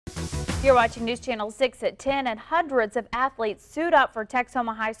You're watching News Channel 6 at 10, and hundreds of athletes suit up for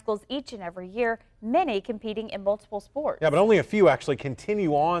Texoma high schools each and every year, many competing in multiple sports. Yeah, but only a few actually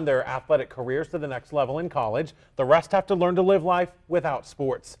continue on their athletic careers to the next level in college. The rest have to learn to live life without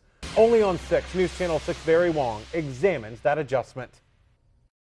sports. Only on 6, News Channel 6 Barry Wong examines that adjustment.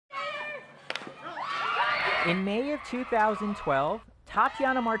 In May of 2012,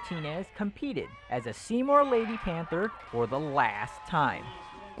 Tatiana Martinez competed as a Seymour Lady Panther for the last time.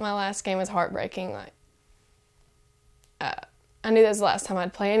 My last game was heartbreaking. I knew that was the last time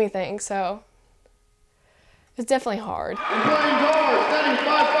I'd play anything, so it's definitely hard.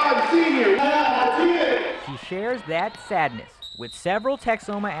 She shares that sadness with several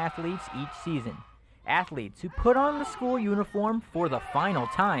Texoma athletes each season. Athletes who put on the school uniform for the final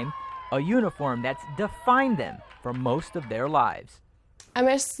time, a uniform that's defined them for most of their lives. I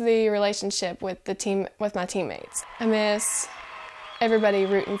miss the relationship with my teammates. I miss everybody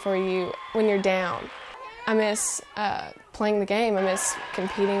rooting for you when you're down. I miss playing the game. I miss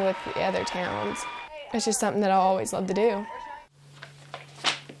competing with the other towns. It's just something that I always love to do.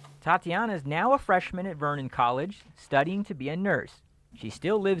 Tatiana is now a freshman at Vernon College, studying to be a nurse. She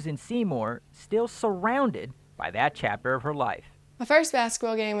still lives in Seymour, still surrounded by that chapter of her life. My first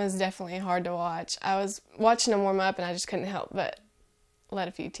basketball game was definitely hard to watch. I was watching them warm up and I just couldn't help but let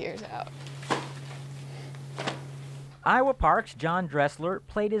a few tears out. Iowa Park's John Dressler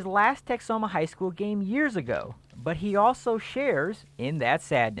played his last Texoma High School game years ago, but he also shares in that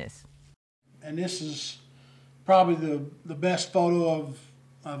sadness. And this is probably the best photo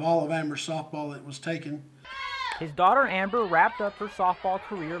of all of Amber's softball that was taken. His daughter Amber wrapped up her softball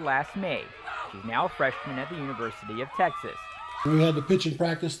career last May. She's now a freshman at the University of Texas. We had the pitching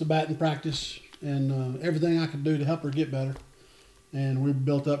practice, the batting practice, and everything I could do to help her get better. And we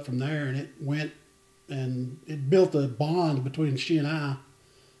built up from there, and it built a bond between she and I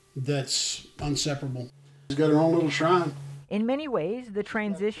that's inseparable. She's got her own little shrine. In many ways, the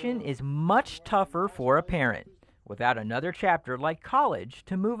transition is much tougher for a parent without another chapter like college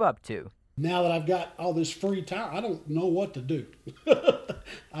to move up to. Now that I've got all this free time, I don't know what to do.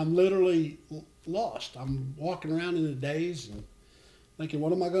 I'm literally lost. I'm walking around in a daze and thinking,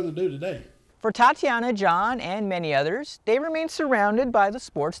 what am I going to do today? For Tatiana, John, and many others, they remain surrounded by the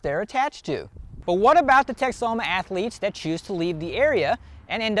sports they're attached to. But what about the Texoma athletes that choose to leave the area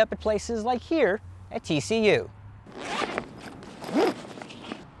and end up at places like here at TCU?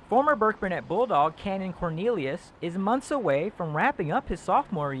 Former Burke Burnett Bulldog Cannon Cornelius is months away from wrapping up his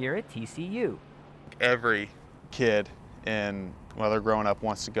sophomore year at TCU. Every kid, while they're growing up,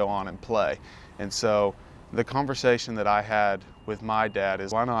 wants to go on and play. And so the conversation that I had with my dad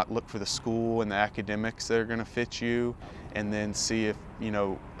is, why not look for the school and the academics that are going to fit you, and then see if,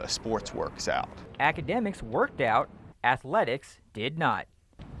 sports works out. Academics worked out, athletics did not.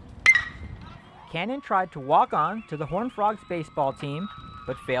 Cannon tried to walk on to the Horned Frogs baseball team,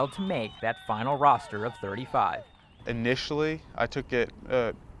 but failed to make that final roster of 35. Initially, I took it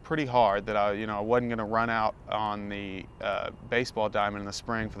pretty hard that I wasn't going to run out on the baseball diamond in the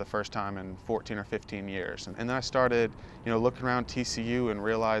spring for the first time in 14 or 15 years. And then I started, looking around TCU and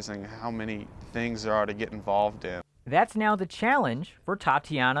realizing how many things there are to get involved in. That's now the challenge for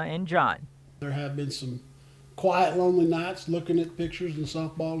Tatiana and John. There have been some quiet, lonely nights looking at pictures and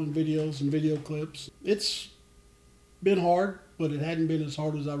softball and videos and video clips. It's been hard, but it hadn't been as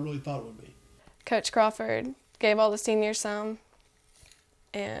hard as I really thought it would be. Coach Crawford gave all the seniors some,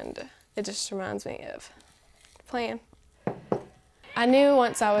 and it just reminds me of playing. I knew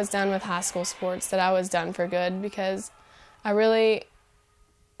once I was done with high school sports that I was done for good, because I really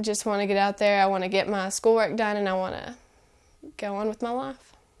just want to get out there. I want to get my schoolwork done, and I want to go on with my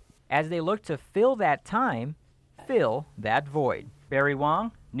life. As they look to fill that time, fill that void. Barry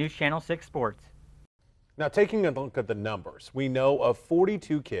Wong, News Channel 6 Sports. Now, taking a look at the numbers, we know of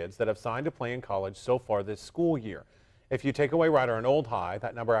 42 kids that have signed to play in college so far this school year. If you take away Ryder and Old High,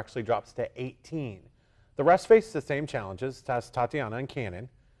 that number actually drops to 18. The rest face the same challenges as Tatiana and Cannon.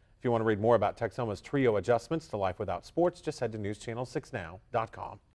 If you want to read more about Texoma's trio adjustments to life without sports, just head to newschannel6now.com.